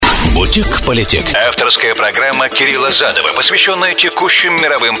Politic. Авторская программа Кирилла Задова, посвященная текущим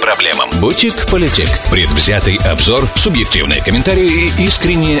мировым проблемам. Politic. Предвзятый обзор, субъективные комментарии и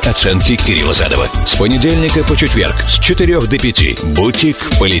искренние оценки Кирилла Задова. С понедельника по четверг с 4 до 5.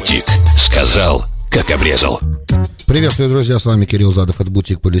 Politic. Сказал, как обрезал. Приветствую, друзья, с вами Кирилл Задов, это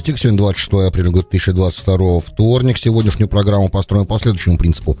Politic. Сегодня 26 апреля 2022, вторник. Сегодняшнюю программу построим по следующему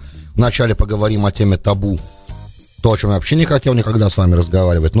принципу. Вначале поговорим о теме табу. То, о чем я вообще не хотел никогда с вами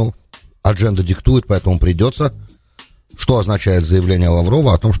разговаривать. Ну, адженда диктует, поэтому придется. Что означает заявление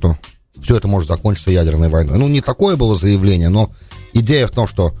Лаврова о том, что все это может закончиться ядерной войной? Ну, не такое было заявление, но идея в том,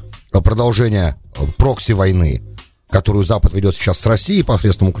 что продолжение прокси-войны, которую Запад ведет сейчас с Россией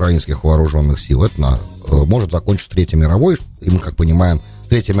посредством украинских вооруженных сил, это может закончиться Третьей Мировой. И мы, как понимаем,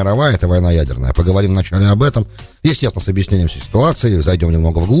 Третья мировая — это война ядерная. Поговорим вначале об этом. Естественно, с объяснением всей ситуации. Зайдем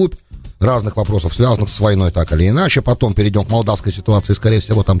немного вглубь разных вопросов, связанных с войной так или иначе. Потом перейдем к молдавской ситуации. Скорее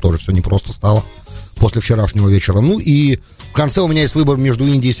всего, там тоже все непросто стало после вчерашнего вечера. Ну и в конце у меня есть выбор между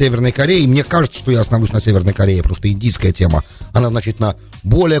Индией и Северной Кореей. Мне кажется, что я остановлюсь на Северной Корее, потому что индийская тема, она значительно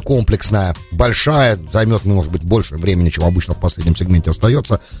более комплексная, большая, займет, может быть, больше времени, чем обычно в последнем сегменте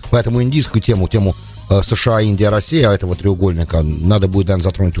остается. Поэтому индийскую тему США, Индия, Россия, этого треугольника, надо будет, наверное,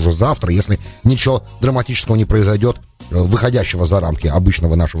 затронуть уже завтра, если ничего драматического не произойдет, выходящего за рамки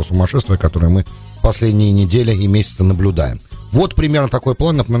обычного нашего сумасшествия, которое мы последние недели и месяцы наблюдаем. Вот примерно такой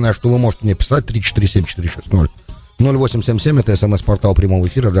план. Напоминаю, что вы можете мне писать 347-460-0877. Это смс-портал прямого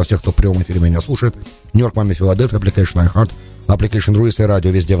эфира для тех, кто в прямом эфире меня слушает. Нью-Йорк, Маме, Филадельфия, Application iHeart, Application Ruiz и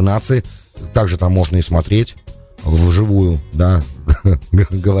радио везде в нации. Также там можно и смотреть вживую, да,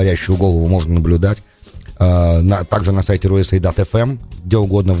 говорящую голову можно наблюдать. Также на сайте rusa.fm, где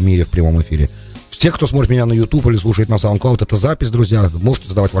угодно в мире в прямом эфире. Те, кто смотрит меня на YouTube или слушает на SoundCloud, это запись, друзья. Можете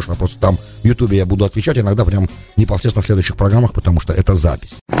задавать ваши вопросы там в YouTube, я буду отвечать иногда прям непосредственно в следующих программах, потому что это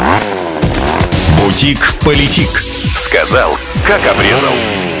запись. Politic. Сказал, как обрезал.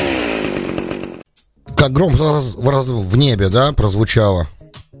 Как гром в небе, да, прозвучало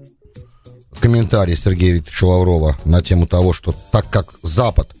комментарий Сергея Викторовича Лаврова на тему того, что так как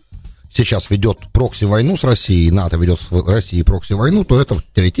Запад сейчас ведет прокси-войну с Россией, НАТО ведет с Россией прокси-войну, то это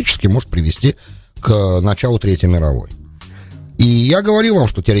теоретически может привести к началу Третьей мировой. И я говорил вам,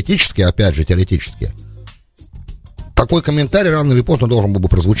 что теоретически, опять же, теоретически, такой комментарий рано или поздно должен был бы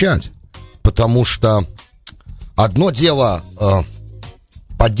прозвучать, потому что одно дело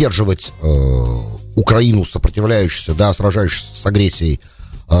поддерживать Украину, сопротивляющуюся, да, сражающуюся с агрессией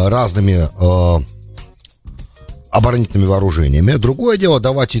разными оборонительными вооружениями. Другое дело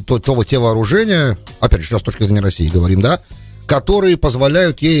давать те вооружения, опять же, сейчас с точки зрения России говорим, да, которые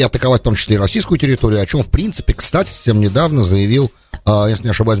позволяют ей атаковать в том числе и российскую территорию, о чем, в принципе, кстати, совсем недавно заявил, если не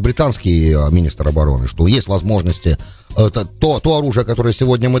ошибаюсь, британский министр обороны, что есть возможности, то оружие, которое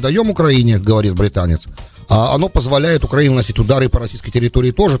сегодня мы даем Украине, говорит британец, оно позволяет Украине наносить удары по российской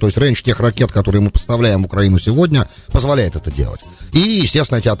территории тоже, то есть рейндж тех ракет, которые мы поставляем в Украину сегодня, позволяет это делать. И,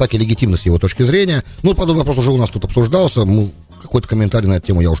 естественно, эти атаки легитимны с его точки зрения. Ну, подобный вопрос уже у нас тут обсуждался, какой-то комментарий на эту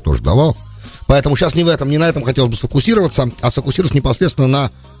тему я уж тоже давал. Поэтому сейчас не на этом хотелось бы сфокусироваться, а сфокусироваться непосредственно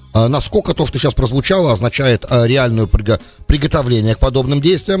на насколько то, что сейчас прозвучало, означает реальное приготовление к подобным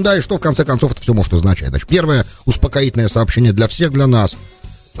действиям, да, и что в конце концов это все может означать. Значит, первое успокоительное сообщение для всех, для нас.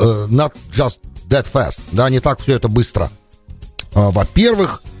 Not just that fast, да, не так все это быстро.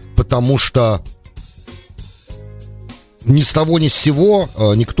 Во-первых, потому что ни с того ни с сего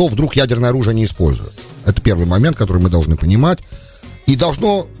никто вдруг ядерное оружие не использует. Это первый момент, который мы должны понимать. И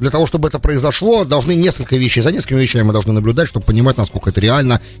должно, для того, чтобы это произошло, должны несколько вещей. За несколькими вещами мы должны наблюдать, чтобы понимать, насколько это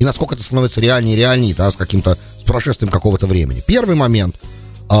реально, и насколько это становится реальнее и реальнее, да, с прошествием какого-то времени. Первый момент,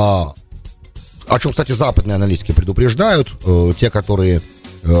 о чем, кстати, западные аналитики предупреждают, те, которые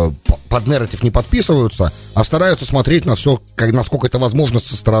под нарратив не подписываются, а стараются смотреть на все, насколько это возможно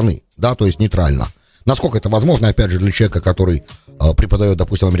со стороны, да, то есть нейтрально. Насколько это возможно, опять же, для человека, который преподает,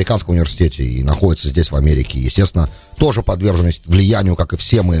 допустим, в американском университете и находится здесь, в Америке, естественно, тоже подверженность влиянию, как и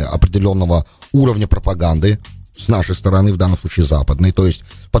все мы, определенного уровня пропаганды с нашей стороны, в данном случае западной. То есть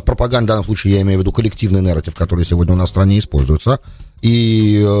под пропагандой в данном случае я имею в виду коллективный нарратив, который сегодня у нас в стране используется,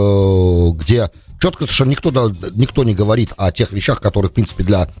 и где четко совершенно никто не говорит о тех вещах, которые, в принципе,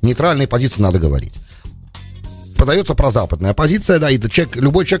 для нейтральной позиции надо говорить. Подается прозападная позиция, да, и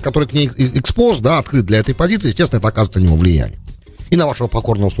любой человек, который к ней экспоз, да, открыт для этой позиции, естественно, это оказывает на него влияние. И на вашего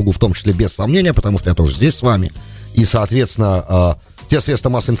покорного слугу в том числе, без сомнения, потому что я тоже здесь с вами. И, соответственно, те средства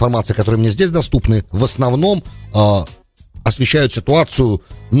массовой информации, которые мне здесь доступны, в основном освещают ситуацию,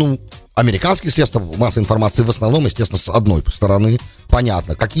 американские средства массовой информации в основном, естественно, с одной стороны,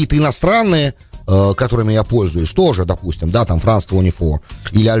 понятно. Какие-то иностранные которыми я пользуюсь, тоже, допустим, да, там France 24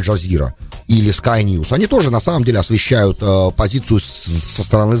 или Аль Джазира или Sky News, они тоже на самом деле освещают позицию со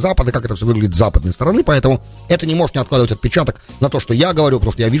стороны Запада, как это все выглядит с западной стороны, поэтому это не может не откладывать отпечаток на то, что я говорю,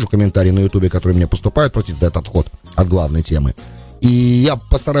 потому что я вижу комментарии на Ютубе, которые мне поступают, простите за этот отход от главной темы. И я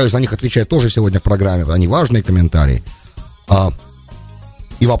постараюсь на них отвечать тоже сегодня в программе, они важные комментарии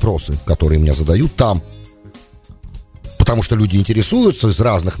и вопросы, которые мне задают там. Потому что люди интересуются из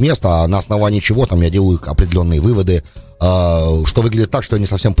разных мест, а на основании чего там я делаю определенные выводы, что выглядит так, что я не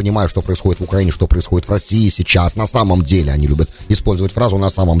совсем понимаю, что происходит в Украине, что происходит в России сейчас. На самом деле, они любят использовать фразу «на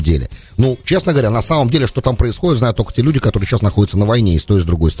самом деле». Ну, честно говоря, на самом деле, что там происходит, знают только те люди, которые сейчас находятся на войне и с той, и с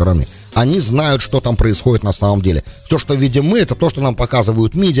другой стороны. Они знают, что там происходит на самом деле. Все, что видим мы, это то, что нам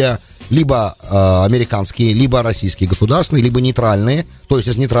показывают медиа, либо американские, либо российские государственные, либо нейтральные, то есть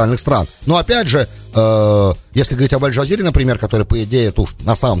из нейтральных стран. Но опять же, если говорить об Аль Джазире, например, которая, по идее,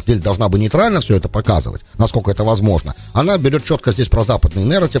 на самом деле должна бы нейтрально все это показывать, насколько это возможно, она берет четко здесь про западный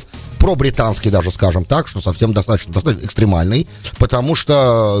нарратив, про британский даже, скажем так, что совсем достаточно экстремальный, потому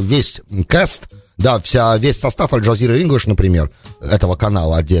что весь каст, да, весь состав Аль Джазира English, например, этого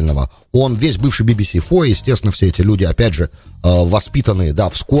канала отдельного, он весь бывший BBC 4, естественно, все эти люди, опять же, воспитанные, да,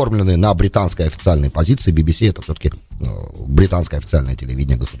 вскормленные на британской официальной позиции. BBC это все-таки британское официальное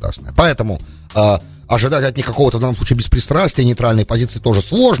телевидение государственное. Поэтому ожидать от них какого-то, в данном случае, беспристрастия, нейтральной позиции тоже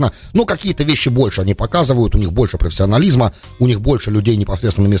сложно, но какие-то вещи больше они показывают, у них больше профессионализма, у них больше людей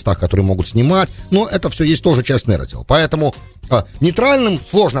непосредственно на местах, которые могут снимать, но это все есть тоже часть нарратива. Поэтому нейтральным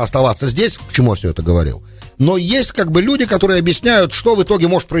сложно оставаться здесь, к чему я все это говорил. Но есть как бы люди, которые объясняют, что в итоге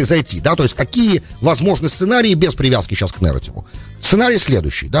может произойти, да, то есть какие возможны сценарии без привязки сейчас к нарративу. Сценарий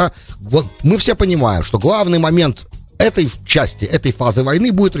следующий, да, вот мы все понимаем, что главный момент этой части, этой фазы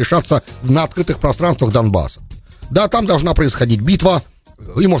войны будет решаться на открытых пространствах Донбасса. Да, там должна происходить битва,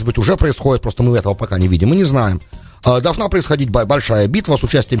 и, может быть, уже происходит, просто мы этого пока не видим, мы не знаем. Должна происходить большая битва с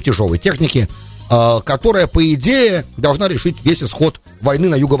участием тяжелой техники, которая, по идее, должна решить весь исход войны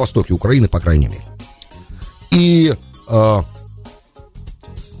на юго-востоке Украины, по крайней мере. И,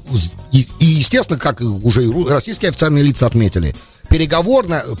 естественно, как уже и российские официальные лица отметили,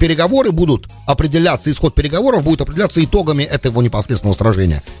 переговоры будут определяться, исход переговоров будет определяться итогами этого непосредственного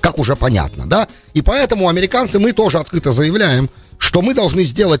сражения, как уже понятно, да? И поэтому американцы, мы тоже открыто заявляем, что мы должны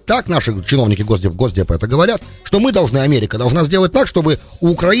сделать так, наши чиновники Госдепа это говорят, что мы должны, Америка должна сделать так, чтобы у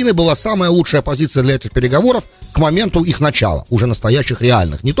Украины была самая лучшая позиция для этих переговоров к моменту их начала, уже настоящих,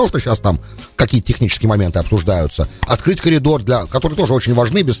 реальных. Не то, что сейчас там какие-то технические моменты обсуждаются, открыть коридор, который тоже очень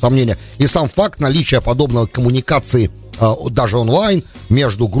важны, без сомнения, и сам факт наличия подобного коммуникации, даже онлайн,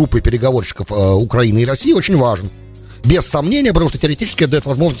 между группой переговорщиков Украины и России очень важен. Без сомнения, потому что теоретически это дает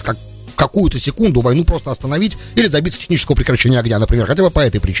возможность какую-то секунду войну просто остановить или добиться технического прекращения огня, например, хотя бы по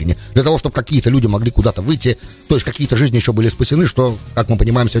этой причине, для того, чтобы какие-то люди могли куда-то выйти, то есть какие-то жизни еще были спасены, что, как мы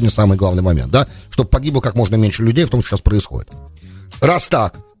понимаем, сегодня самый главный момент, да, чтобы погибло как можно меньше людей, в том, что сейчас происходит. Раз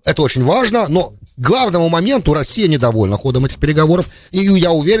так, это очень важно, но главному моменту Россия недовольна ходом этих переговоров, и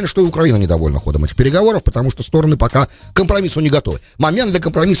я уверен, что и Украина недовольна ходом этих переговоров, потому что стороны пока к компромиссу не готовы. Момент для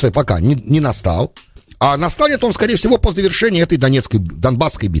компромисса пока не настал, а настанет он, скорее всего, по завершении этой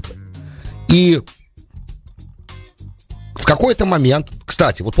Донбасской битвы. И в какой-то момент,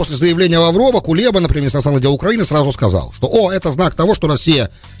 кстати, вот после заявления Лаврова, Кулеба, например, министр иностранных дел Украины, сразу сказал, что это знак того, что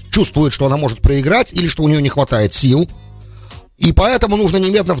Россия чувствует, что она может проиграть или что у нее не хватает сил, и поэтому нужно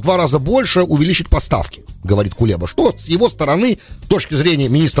немедленно в 2 раза больше увеличить поставки, говорит Кулеба, что с его стороны, с точки зрения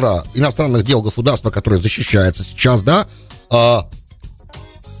министра иностранных дел государства, которое защищается сейчас, да,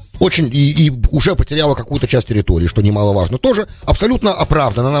 очень и уже потеряла какую-то часть территории, что немаловажно. Тоже абсолютно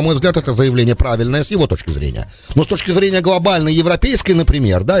оправданно, на мой взгляд, это заявление правильное с его точки зрения. Но с точки зрения глобальной европейской,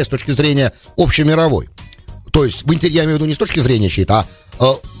 например, да, и с точки зрения общемировой, то есть, я имею в виду не с точки зрения чьей-то,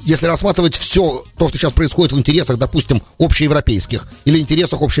 если рассматривать все то, что сейчас происходит в интересах, допустим, общеевропейских или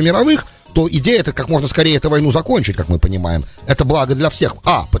интересах общемировых, то идея это как можно скорее эту войну закончить, как мы понимаем. Это благо для всех.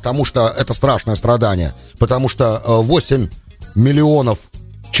 Потому что это страшное страдание, потому что 8 миллионов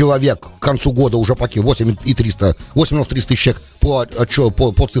человек к концу года уже покинул, 8 миллионов 300 тысяч человек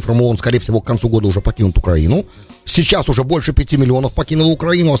по цифрам ООН, скорее всего, к концу года уже покинут Украину. Сейчас уже больше 5 миллионов покинуло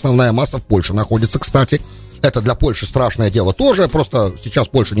Украину, основная масса в Польше находится, кстати. Это для Польши страшное дело тоже, просто сейчас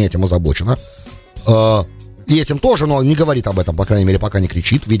Польша не этим озабочена. И этим тоже, но не говорит об этом, по крайней мере, пока не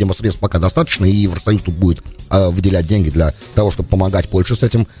кричит. Видимо, средств пока достаточно, и Евросоюз тут будет выделять деньги для того, чтобы помогать Польше с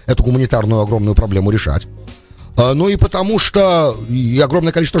этим, эту гуманитарную огромную проблему решать. Ну и потому что и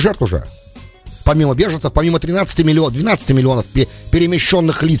огромное количество жертв уже. Помимо беженцев, помимо 12 миллионов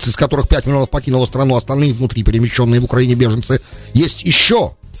перемещенных лиц, из которых 5 миллионов покинуло страну, остальные внутри перемещенные в Украине беженцы, есть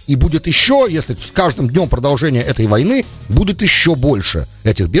еще и будет еще, если с каждым днем продолжения этой войны, будет еще больше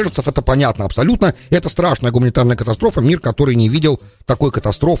этих беженцев, это понятно абсолютно. Это страшная гуманитарная катастрофа, мир, который не видел такой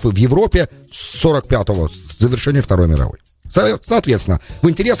катастрофы в Европе с 45-го, с завершения Второй мировой. Соответственно, в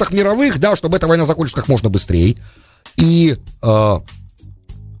интересах мировых, да, чтобы эта война закончилась как можно быстрее, и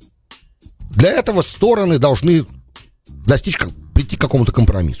для этого стороны должны прийти к какому-то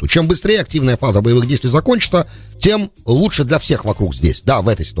компромиссу. Чем быстрее активная фаза боевых действий закончится, тем лучше для всех вокруг здесь, да, в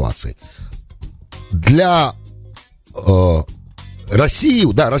этой ситуации. Для России,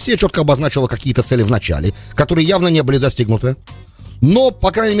 да, Россия четко обозначила какие-то цели в начале, которые явно не были достигнуты. Но,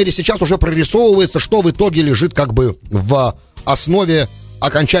 по крайней мере, сейчас уже прорисовывается, что в итоге лежит как бы в основе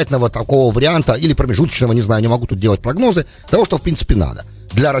окончательного такого варианта или промежуточного, не знаю, не могу тут делать прогнозы, того, что, в принципе, надо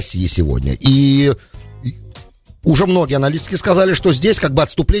для России сегодня. И уже многие аналитики сказали, что здесь как бы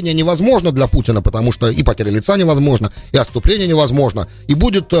отступление невозможно для Путина, потому что и потеря лица невозможно, и отступление невозможно. И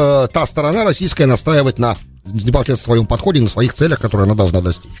будет та сторона российская настаивать на непосредственно своем подходе, на своих целях, которые она должна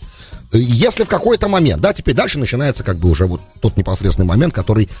достичь. Если в какой-то момент, да, теперь дальше начинается как бы уже вот тот непосредственный момент,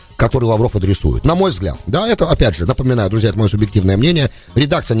 который Лавров адресует. На мой взгляд, да, это, опять же, напоминаю, друзья, это мое субъективное мнение,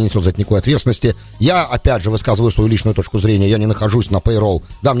 редакция не несет за это никакой ответственности, я, опять же, высказываю свою личную точку зрения, я не нахожусь на payroll,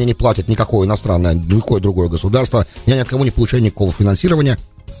 да, мне не платит никакое иностранное, никакое другое государство, я ни от кого не получаю никакого финансирования,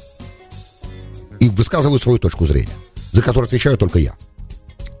 и высказываю свою точку зрения, за которую отвечаю только я.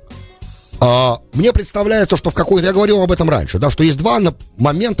 Мне представляется, что в какой-то, я говорил об этом раньше, да, что есть два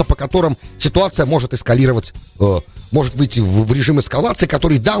момента, по которым ситуация может эскалировать, может выйти в режим эскалации,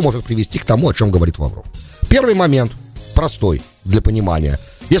 который, да, может привести к тому, о чем говорит Лавров. Первый момент, простой для понимания.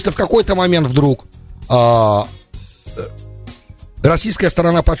 Если в какой-то момент вдруг российская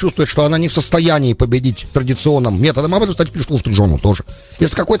сторона почувствует, что она не в состоянии победить традиционным методом, об этом, кстати, пишет Wall Street Journal тоже.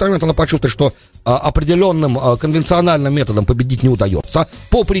 Если в какой-то момент она почувствует, что определенным конвенциональным методом победить не удается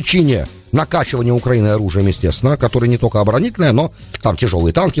по причине накачивания Украины оружием, естественно, которое не только оборонительное, но там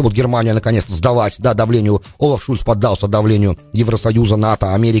тяжелые танки. Вот Германия наконец-то сдалась, да, давлению, Олаф Шульц поддался давлению Евросоюза,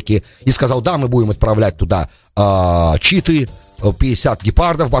 НАТО, Америки и сказал, да, мы будем отправлять туда читы, 50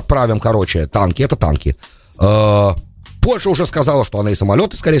 гепардов отправим, короче, танки, это танки. Польша уже сказала, что она и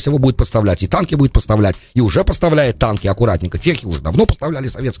самолеты, скорее всего, будет поставлять, и танки будет поставлять, и уже поставляет танки аккуратненько. Чехи уже давно поставляли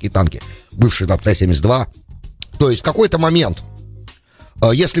советские танки, бывшие там Т-72. То есть в какой-то момент,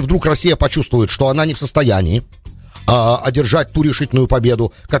 если вдруг Россия почувствует, что она не в состоянии одержать ту решительную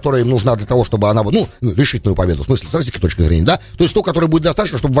победу, которая им нужна для того, чтобы она... Ну, решительную победу, в смысле, с российской точки зрения, да? То есть ту, которая будет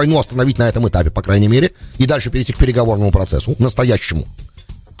достаточно, чтобы войну остановить на этом этапе, по крайней мере, и дальше перейти к переговорному процессу, настоящему.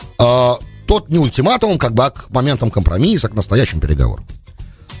 Тот не ультиматум, как бы, а к моментам компромисса, к настоящим переговорам.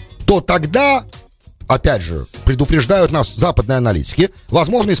 То тогда, опять же, предупреждают нас западные аналитики,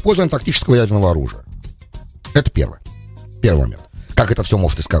 возможно использование тактического ядерного оружия. Это первый момент. Как это все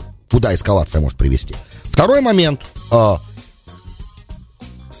может куда эскалация может привести. Второй момент,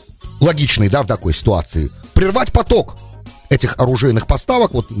 логичный, да, в такой ситуации, прервать поток этих оружейных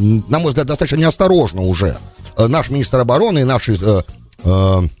поставок, вот, на мой взгляд, достаточно неосторожно уже. Наш министр обороны и наши...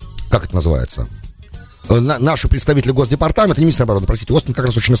 как это называется? Наши представители Госдепартамента, не министр обороны, простите, Остин как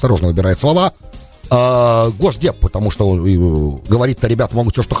раз очень осторожно выбирает слова. Госдеп, потому что говорит-то ребята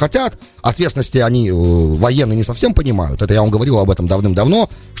могут все, что хотят. Ответственности они военные не совсем понимают. Это я вам говорил об этом давным-давно,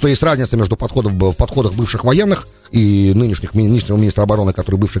 что есть разница между в подходах бывших военных и нынешнего министра обороны,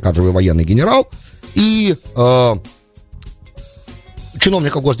 который бывший кадровый военный генерал, и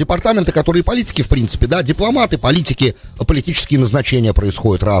чиновников Госдепартамента, которые политики, в принципе, да, дипломаты, политики, политические назначения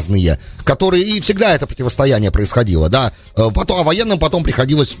происходят разные, которые, и всегда это противостояние происходило, да, потом, а военным потом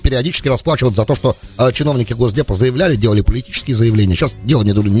приходилось периодически расплачиваться за то, что чиновники Госдепа заявляли, делали политические заявления, сейчас дело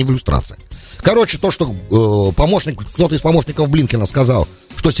не в иллюстрации. Короче, то, что кто-то из помощников Блинкена сказал,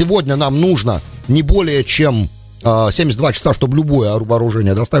 что сегодня нам нужно не более чем 72 часа, чтобы любое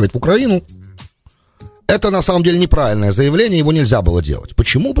вооружение доставить в Украину, это на самом деле неправильное заявление, его нельзя было делать.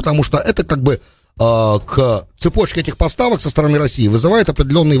 Почему? Потому что это как бы к цепочке этих поставок со стороны России вызывает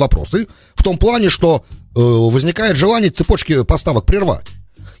определенные вопросы, в том плане, что возникает желание цепочки поставок прервать.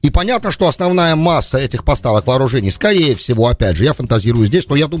 И понятно, что основная масса этих поставок вооружений, скорее всего, опять же, я фантазирую здесь,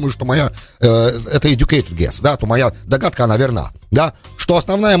 но я думаю, что это educated guess, да, то моя догадка, она верна, да, что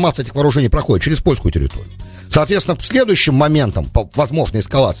основная масса этих вооружений проходит через польскую территорию. Соответственно, следующим моментом по возможной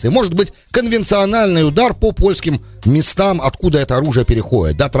эскалации может быть конвенциональный удар по польским местам, откуда это оружие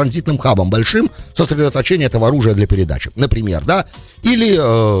переходит, да, транзитным хабом большим, сосредоточение этого оружия для передачи, например, да, или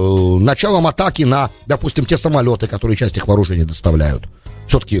началом атаки на, допустим, те самолеты, которые часть их вооружения доставляют.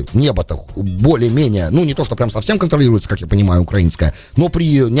 все-таки небо-то более-менее, ну, не то, что прям совсем контролируется, как я понимаю, украинское, но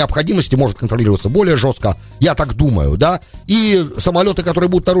при необходимости может контролироваться более жестко, я так думаю, да, и самолеты, которые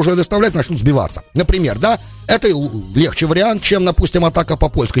будут оружие доставлять, начнут сбиваться. Например, да, это легче вариант, чем, допустим, атака по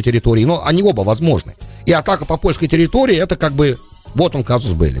польской территории, но они оба возможны. И атака по польской территории, это как бы, вот он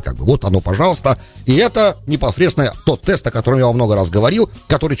казус белли, как бы, вот оно, пожалуйста. И это непосредственно тот тест, о котором я вам много раз говорил,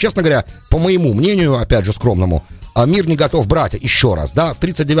 который, честно говоря, по моему мнению, опять же скромному, мир не готов брать еще раз, да, в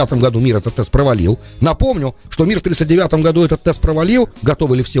 1939 году мир этот тест провалил. Напомню, что мир в 1939 году этот тест провалил,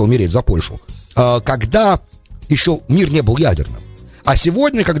 готовы ли все умереть за Польшу, когда еще мир не был ядерным. А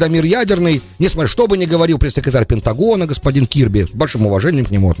сегодня, когда мир ядерный, несмотря что бы ни говорил пресс-секретарь Пентагона, господин Кирби, с большим уважением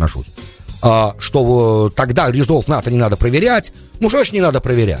к нему отношусь, что тогда резолв НАТО не надо проверять, ну что ж не надо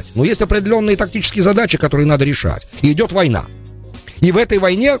проверять? Ну есть определенные тактические задачи, которые надо решать, и идет война. И в этой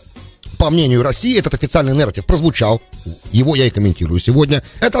войне, по мнению России, этот официальный нарратив прозвучал, его я и комментирую сегодня,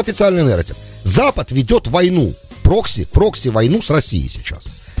 это официальный нарратив. Запад ведет войну, прокси-войну с Россией сейчас.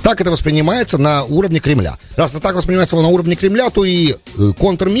 Так это воспринимается на уровне Кремля. Раз это так воспринимается на уровне Кремля, то и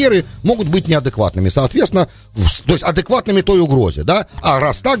контрмеры могут быть неадекватными. Соответственно, то есть адекватными той угрозе, да? А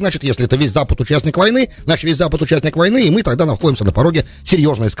раз так, значит, если это весь Запад участник войны, значит, весь Запад участник войны, и мы тогда находимся на пороге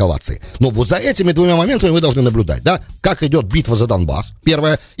серьезной эскалации. Но вот за этими двумя моментами мы должны наблюдать, да? Как идет битва за Донбасс,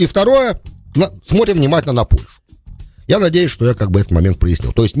 первое. И второе, смотрим внимательно на Польшу. Я надеюсь, что я как бы этот момент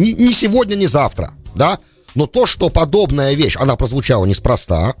прояснил. То есть не сегодня, не завтра, да? Но то, что подобная вещь, она прозвучала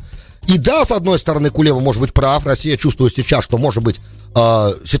неспроста. И да, с одной стороны, Кулеба может быть прав. Россия чувствует сейчас, что, может быть,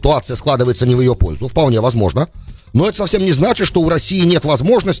 ситуация складывается не в ее пользу. Вполне возможно. Но это совсем не значит, что у России нет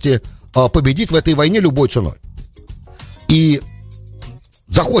возможности победить в этой войне любой ценой. И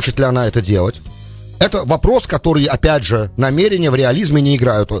захочет ли она это делать? Это вопрос, который, опять же, намерения в реализме не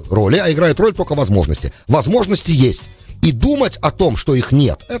играют роли, а играют роль только возможности. Возможности есть. И думать о том, что их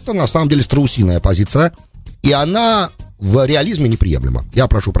нет, это на самом деле страусиная позиция. И она в реализме неприемлема. Я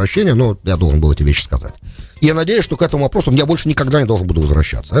прошу прощения, но я должен был эти вещи сказать. И я надеюсь, что к этому вопросу я больше никогда не должен буду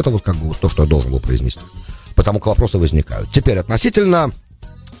возвращаться. Это вот как бы вот то, что я должен был произнести. Потому как вопросы возникают. Теперь относительно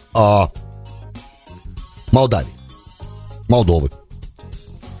Молдовы.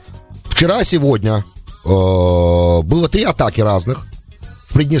 Вчера, сегодня было 3 атаки разных.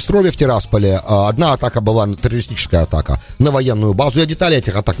 В Приднестровье, в Тирасполе. Одна атака была террористическая атака на военную базу. Я детали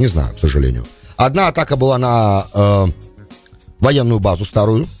этих атак не знаю, к сожалению. Одна атака была на военную базу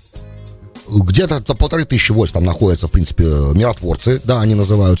старую. Где-то 1500 войск там находятся, в принципе, миротворцы. Да, они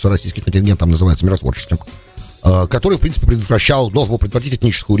называются, российский контингент там называется миротворческим. Который, в принципе, должен был предотвратить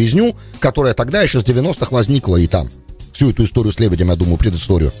этническую резню, которая тогда еще с 90-х возникла. И там всю эту историю с Лебедем, я думаю,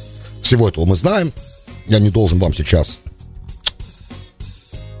 предысторию всего этого мы знаем. Я не должен вам сейчас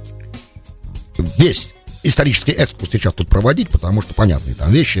весь исторический экскурс сейчас тут проводить, потому что понятные там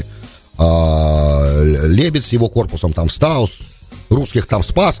вещи. Лебедь с его корпусом там встал, русских там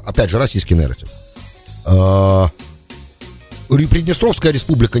спас, опять же, российский нарратив. Приднестровская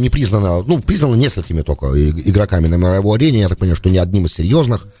республика не признана, признана несколькими только игроками на мировой арене, я так понимаю, что ни одним из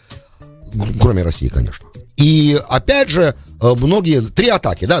серьезных, кроме России, конечно. И, опять же, 3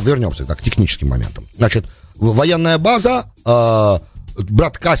 атаки, да, вернемся к техническим моментам. Значит, военная база,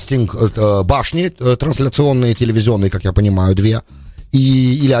 бродкастинг башни, трансляционные, телевизионные, как я понимаю, 2,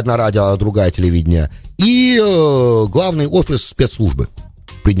 или одна радио, другая телевидение, и главный офис спецслужбы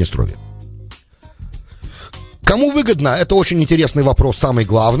в Приднестровье. Кому выгодно, это очень интересный вопрос, самый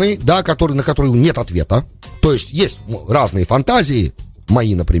главный, да, на который нет ответа. То есть разные фантазии,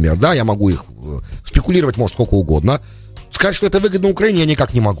 мои, например, да, я могу их спекулировать, может, сколько угодно. Сказать, что это выгодно Украине, я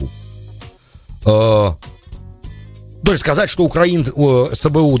никак не могу. То есть сказать, что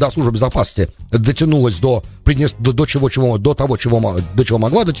СБУ, да, служба безопасности дотянулась до того, чего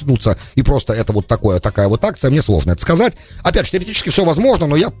могла дотянуться, и просто это вот такая вот акция, мне сложно это сказать. Опять же, теоретически все возможно,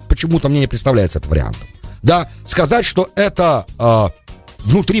 но почему-то мне не представляется этот вариант. Да, сказать, что это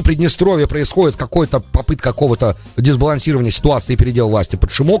внутри Приднестровья происходит попытка какого-то дисбалансирования ситуации и передела власти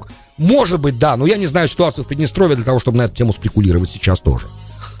под шумок, может быть, да, но я не знаю ситуацию в Приднестровье для того, чтобы на эту тему спекулировать сейчас тоже.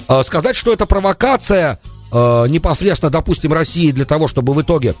 Сказать, что это провокация непосредственно, допустим, России для того, чтобы в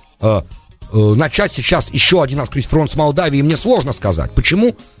итоге начать сейчас еще один открыть фронт с Молдавией, мне сложно сказать.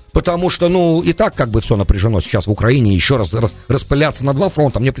 Почему? Потому что, и так как бы все напряжено сейчас в Украине, еще раз распыляться на 2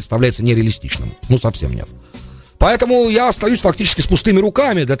 фронта мне представляется нереалистичным. Совсем нет. Поэтому я остаюсь фактически с пустыми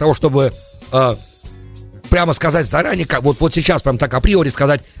руками для того, чтобы прямо сказать заранее, вот сейчас прям так априори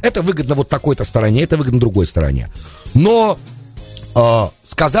сказать, это выгодно вот такой-то стороне, это выгодно другой стороне. Но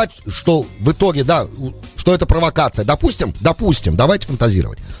сказать, что в итоге, да, что это провокация, допустим, давайте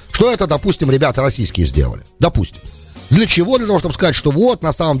фантазировать, что это, допустим, ребята российские сделали, допустим. Для чего? Для того, чтобы сказать, что вот,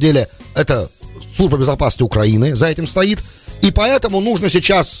 на самом деле, это служба безопасности Украины за этим стоит, и поэтому нужно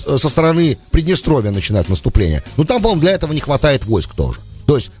сейчас со стороны Приднестровья начинать наступление. Но там, по-моему, для этого не хватает войск тоже.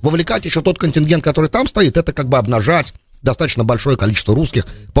 То есть вовлекать еще тот контингент, который там стоит, это как бы обнажать достаточно большое количество русских,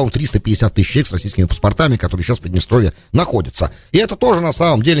 по-моему, 350 тысяч человек с российскими паспортами, которые сейчас в Приднестровье находятся. И это тоже, на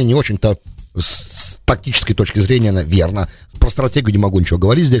самом деле, не очень-то с тактической точки зрения верно. Про стратегию не могу ничего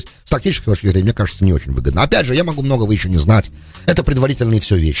говорить здесь. С тактической точки зрения, мне кажется, не очень выгодно. Опять же, я могу многого еще не знать. Это предварительные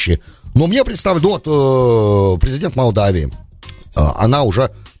все вещи. Но мне представляют, вот президент Молдавии, она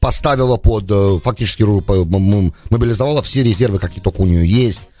уже поставила фактически мобилизовала все резервы, какие только у нее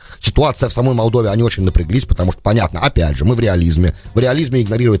есть. Ситуация в самой Молдове, они очень напряглись, потому что, понятно, опять же, мы в реализме. В реализме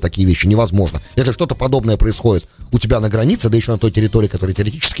игнорировать такие вещи невозможно. Если что-то подобное происходит у тебя на границе, да еще на той территории, которую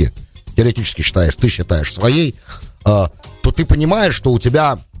теоретически ты считаешь своей, то ты понимаешь, что у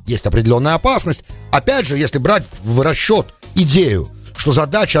тебя есть определенная опасность. Опять же, если брать в расчет идею, что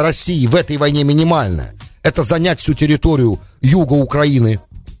задача России в этой войне минимальная, это занять всю территорию юга Украины,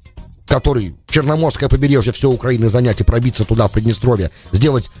 который Черноморское побережье всей Украины занять и пробиться туда, в Приднестровье,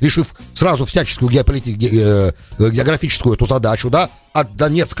 решив сразу всяческую географическую эту задачу, да, от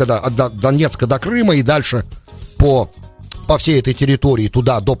Донецка до Крыма и дальше по всей этой территории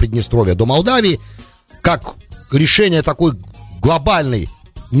туда, до Приднестровья, до Молдавии, как решение такой глобальной,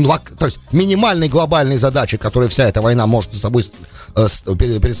 то есть минимальной глобальной задачи, которую вся эта война может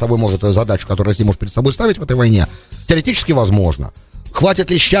перед собой может задачу, которую Россия может перед собой ставить в этой войне, теоретически возможно. Хватит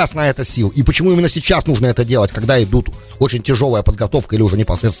ли сейчас на это сил? И почему именно сейчас нужно это делать, когда идут очень тяжелая подготовка или уже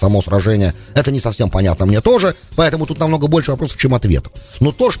непосредственно само сражение? Это не совсем понятно мне тоже, поэтому тут намного больше вопросов, чем ответов.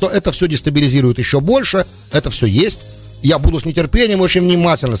 Но то, что это все дестабилизирует еще больше, это все есть. Я буду с нетерпением очень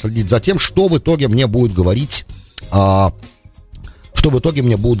внимательно следить за тем, что в итоге мне будет говорить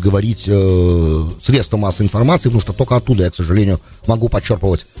средства массовой информации, потому что только оттуда я, к сожалению, могу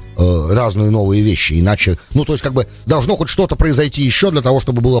подчерпывать разные новые вещи. Иначе, то есть, как бы, должно хоть что-то произойти еще для того,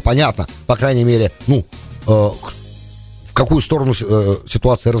 чтобы было понятно, по крайней мере, в какую сторону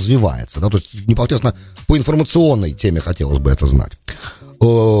ситуация развивается. Да? То есть, непосредственно по информационной теме хотелось бы это знать.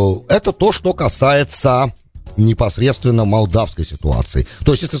 Это то, что касается непосредственно молдавской ситуации.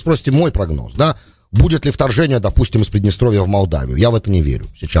 То есть, если спросите мой прогноз, да, будет ли вторжение, допустим, из Приднестровья в Молдавию? Я в это не верю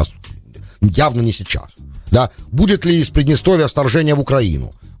сейчас. Явно не сейчас. Да? Будет ли из Приднестровья вторжение в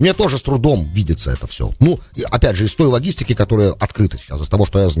Украину? Мне тоже с трудом видится это все. Опять же, из той логистики, которая открыта сейчас, из того,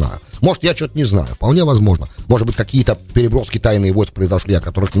 что я знаю. Может, я что-то не знаю. Вполне возможно. Может быть, какие-то переброски тайных войск произошли, о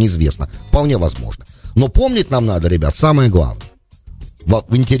которых неизвестно. Вполне возможно. Но помнить нам надо, ребят, самое главное.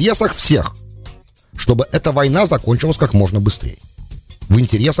 В интересах всех, чтобы эта война закончилась как можно быстрее. В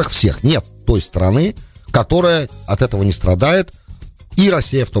интересах всех. Нет той страны, которая от этого не страдает. И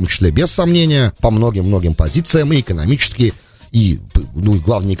Россия в том числе, без сомнения, по многим-многим позициям, и экономически, и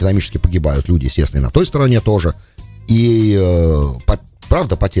главное, экономически погибают люди, естественно, и на той стороне тоже. И,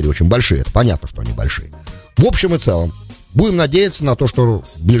 правда, потери очень большие, это понятно, что они большие. В общем и целом, будем надеяться на то, что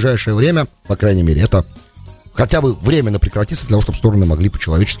в ближайшее время, по крайней мере, это хотя бы временно прекратится, для того, чтобы стороны могли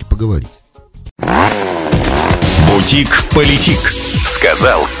по-человечески поговорить. Бутик-политик.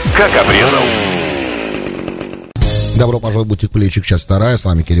 Сказал, как обрезал. Добро пожаловать в Бутик-политик, часть 2. С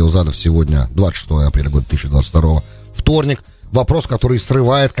вами Кирилл Задов. Сегодня 26 апреля года 2022, вторник. Вопрос, который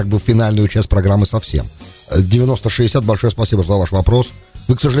срывает как бы финальную часть программы совсем. 9060, большое спасибо за ваш вопрос.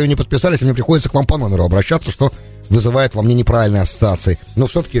 Вы, к сожалению, не подписались, и мне приходится к вам по номеру обращаться, что вызывает во мне неправильные ассоциации. Но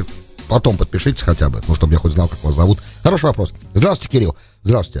все-таки потом подпишитесь хотя бы, чтобы я хоть знал, как вас зовут. Хороший вопрос. Здравствуйте, Кирилл.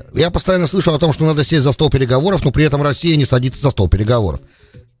 Здравствуйте. Я постоянно слышу о том, что надо сесть за стол переговоров, но при этом Россия не садится за стол переговоров.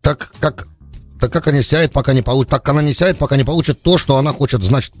 Так как она не сядет, пока не получит то, что она хочет.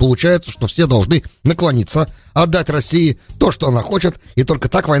 Значит, получается, что все должны наклониться, отдать России то, что она хочет, и только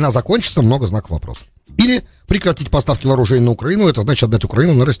так война закончится, много знаков вопроса. Или прекратить поставки вооружений на Украину, это значит отдать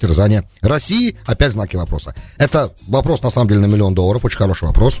Украину на растерзание России, опять знаки вопроса. Это вопрос, на самом деле, на $1 000 000, очень хороший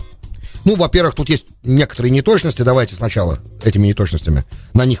вопрос. Во-первых, тут есть некоторые неточности, давайте сначала этими неточностями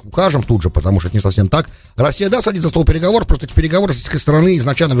на них укажем тут же, потому что это не совсем так. Россия, да, садится за стол переговоров, просто эти переговоры с российской стороны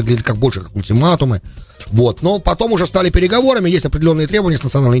изначально выглядели больше как ультиматумы, но потом уже стали переговорами, есть определенные требования, есть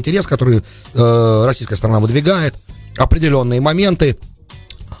национальный интерес, который российская сторона выдвигает, определенные моменты,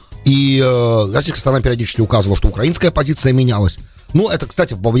 и российская сторона периодически указывала, что украинская позиция менялась. Это,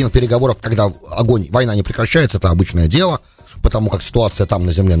 кстати, в момент переговоров, когда война не прекращается, это обычное дело, потому как ситуация там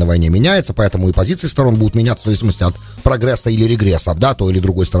на земле на войне меняется, поэтому и позиции сторон будут меняться в зависимости от прогресса или регресса, да, той или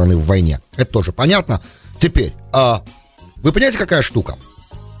другой стороны в войне. Это тоже понятно. Теперь, вы понимаете, какая штука?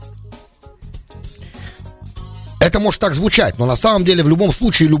 Это может так звучать, но на самом деле в любом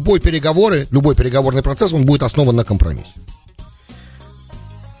случае любой переговорный процесс, он будет основан на компромиссе.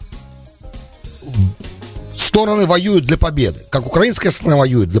 Стороны воюют для победы. Как украинская сторона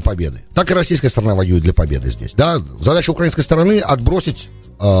воюет для победы, так и российская сторона воюет для победы здесь. Да? Задача украинской стороны отбросить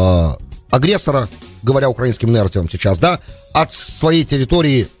агрессора, говоря украинским нарративом сейчас, да, от своей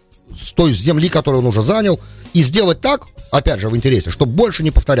территории, с той земли, которую он уже занял, и сделать так, опять же, в интересе, чтобы больше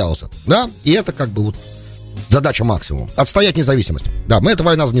не повторялся. Да? И это как бы вот задача максимум. Отстоять независимость. Да, это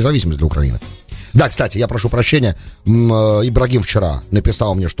война за независимость для Украины. Да, кстати, я прошу прощения, Ибрагим вчера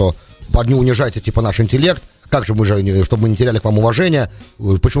написал мне, что не унижайте типа наш интеллект, как же мы же, чтобы мы не теряли к вам уважения,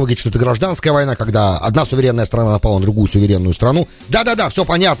 почему вы говорите, что это гражданская война, когда одна суверенная страна напала на другую суверенную страну. Да-да-да, все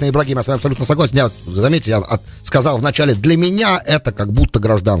понятно, Ибрагим, я с вами абсолютно согласен. Заметьте, я сказал вначале, для меня это как будто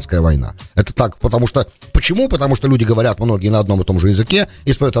гражданская война. Это так, потому что, почему? Потому что люди говорят многие на одном и том же языке,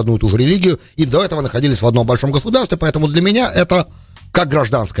 исповедуют одну и ту же религию, и до этого находились в одном большом государстве, поэтому для меня это как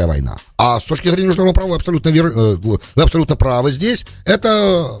гражданская война. А с точки зрения международного права вы абсолютно правы здесь.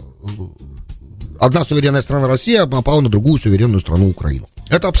 Это одна суверенная страна Россия напала на другую суверенную страну Украину.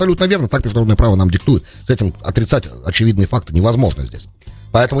 Это абсолютно верно, так международное право нам диктует. С этим отрицать очевидные факты невозможно здесь.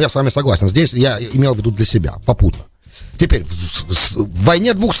 Поэтому я с вами согласен. Здесь я имел в виду для себя, попутно. Теперь, в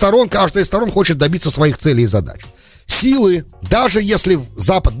войне двух сторон, каждая из сторон хочет добиться своих целей и задач. Силы, даже если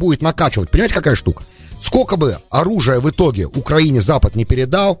Запад будет накачивать, понимаете, какая штука? Сколько бы оружия в итоге Украине Запад не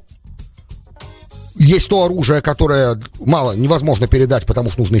передал, есть то оружие, которое невозможно передать,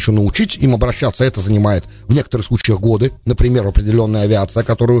 потому что нужно еще научить им обращаться. Это занимает в некоторых случаях годы. Например, определенная авиация,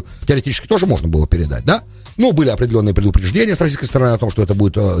 которую теоретически тоже можно было передать, да? Но были определенные предупреждения с российской стороны о том, что это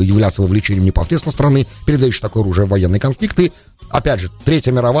будет являться вовлечением непосредственно страны, передающей такое оружие в военные конфликты. Опять же,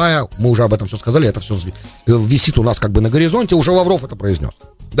 Третья мировая, мы уже об этом все сказали, это все висит у нас как бы на горизонте, уже Лавров это произнес.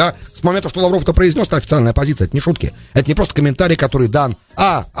 Да, с момента, что Лавров это произнес, это официальная позиция, это не шутки. Это не просто комментарий, который дан,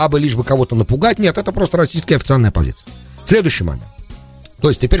 абы лишь бы кого-то напугать. Нет, это просто российская официальная позиция. Следующий момент. То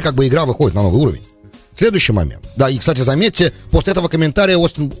есть теперь как бы игра выходит на новый уровень. Следующий момент. Да, и, кстати, заметьте, после этого комментария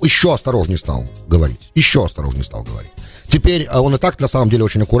Остин еще осторожнее стал говорить. Теперь он и так, на самом деле,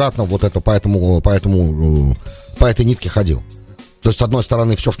 очень аккуратно вот это по этой нитке ходил. То есть, с одной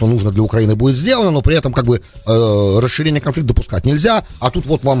стороны, все, что нужно для Украины, будет сделано, но при этом, как бы, расширение конфликта допускать нельзя. А тут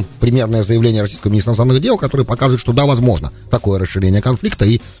вот вам примерное заявление российского министра иностранных дел, которое показывает, что да, возможно такое расширение конфликта,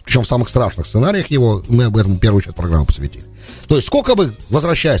 и причем в самых страшных сценариях его, мы об этом первую часть программы посвятили. То есть, сколько бы,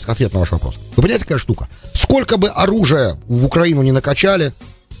 возвращаясь к ответу на ваш вопрос, вы понимаете, какая штука? Сколько бы оружия в Украину не накачали,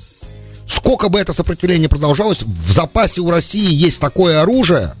 сколько бы это сопротивление продолжалось, в запасе у России есть такое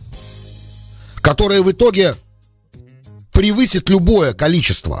оружие, которое в итоге превысит любое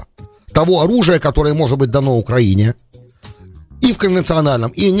количество того оружия, которое может быть дано Украине и в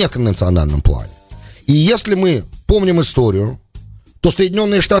конвенциональном, и неконвенциональном плане. И если мы помним историю, то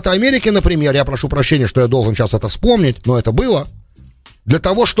Соединенные Штаты Америки, например, я прошу прощения, что я должен сейчас это вспомнить, но это было, для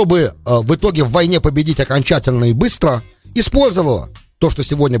того, чтобы в итоге в войне победить окончательно и быстро, использовала то, что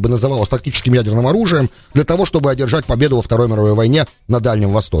сегодня бы называлось тактическим ядерным оружием, для того, чтобы одержать победу во Второй мировой войне на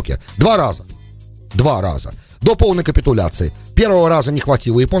Дальнем Востоке. Два раза. До полной капитуляции. Первого раза не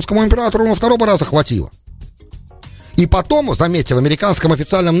хватило японскому императору, но второго раза хватило. И потом, заметьте, в американском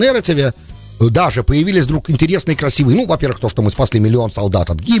официальном нарративе даже появились вдруг интересные, красивые. Во-первых, то, что мы спасли 1 миллион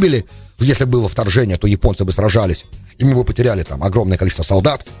солдат от гибели. Если было вторжение, то японцы бы сражались, и мы бы потеряли там огромное количество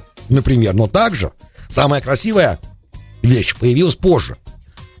солдат, например. Но также самая красивая вещь появилась позже.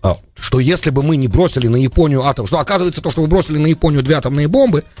 Что если бы мы не бросили на Японию что оказывается, то, что вы бросили на Японию 2 атомные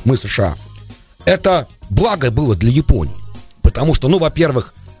бомбы, мы, США, это благо было для Японии. Потому что,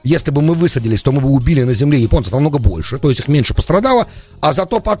 во-первых, если бы мы высадились, то мы бы убили на земле японцев намного больше, то есть их меньше пострадало, а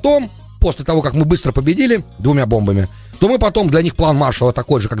зато потом, после того, как мы быстро победили 2 бомбами, то мы потом, для них план Маршалла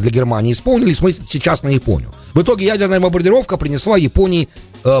такой же, как для Германии, исполнились, мы сейчас на Японию. В итоге ядерная бомбардировка принесла Японии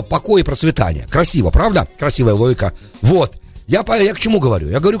покой и процветание. Красиво, правда? Красивая логика. Вот. Я к чему говорю?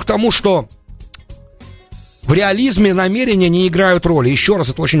 Я говорю к тому, что в реализме намерения не играют роли. Еще раз,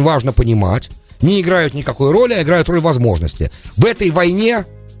 это очень важно понимать. Не играют никакой роли, а играют роль возможности. В этой войне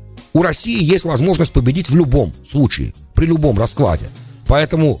у России есть возможность победить в любом случае, при любом раскладе.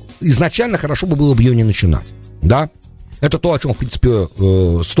 Поэтому изначально хорошо бы было бы ее не начинать. Да? Это то, о чем, в принципе,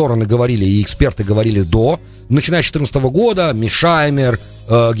 стороны говорили и эксперты говорили начиная с 2014 года, Мишаймер,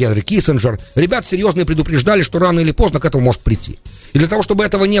 Генри Киссинджер. Ребята серьезно предупреждали, что рано или поздно к этому может прийти. И для того, чтобы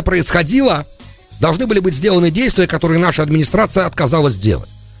этого не происходило, должны были быть сделаны действия, которые наша администрация отказалась делать.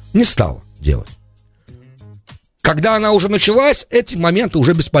 Не стала делать. Когда она уже началась, эти моменты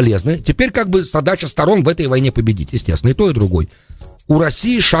уже бесполезны. Теперь как бы задача сторон в этой войне победить, естественно, и то, и другой. у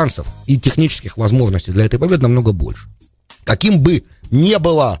России шансов и технических возможностей для этой победы намного больше. Каким бы ни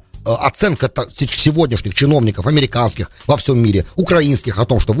была оценка сегодняшних чиновников, американских во всем мире, украинских, о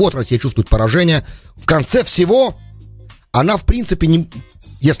том, что вот Россия чувствует поражение, в конце всего она, в принципе, не,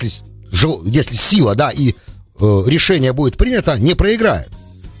 если сила, да, и решение будет принято, не проиграет.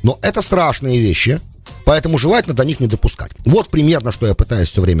 Но это страшные вещи, поэтому желательно до них не допускать. Вот примерно, что я пытаюсь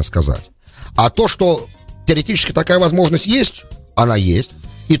все время сказать. А то, что теоретически такая возможность есть, она есть.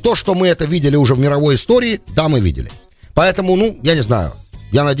 И то, что мы это видели уже в мировой истории, да, мы видели. Поэтому, я не знаю,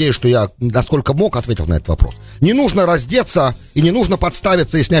 я надеюсь, что я, насколько мог, ответил на этот вопрос. Не нужно раздеться и не нужно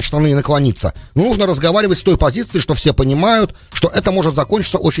подставиться и снять штаны и наклониться. Но нужно разговаривать с той позиции, что все понимают, что это может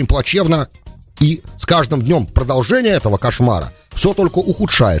закончиться очень плачевно. И с каждым днем продолжения этого кошмара все только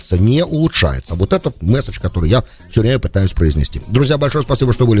ухудшается, не улучшается. Вот этот месседж, который я все время пытаюсь произнести. Друзья, большое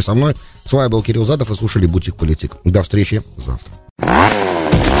спасибо, что были со мной. С вами был Кирилл Задов и слушали «Бутик Политик». До встречи завтра.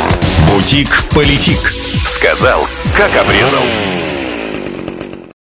 «Бутик Политик». Сказал, как обрезал.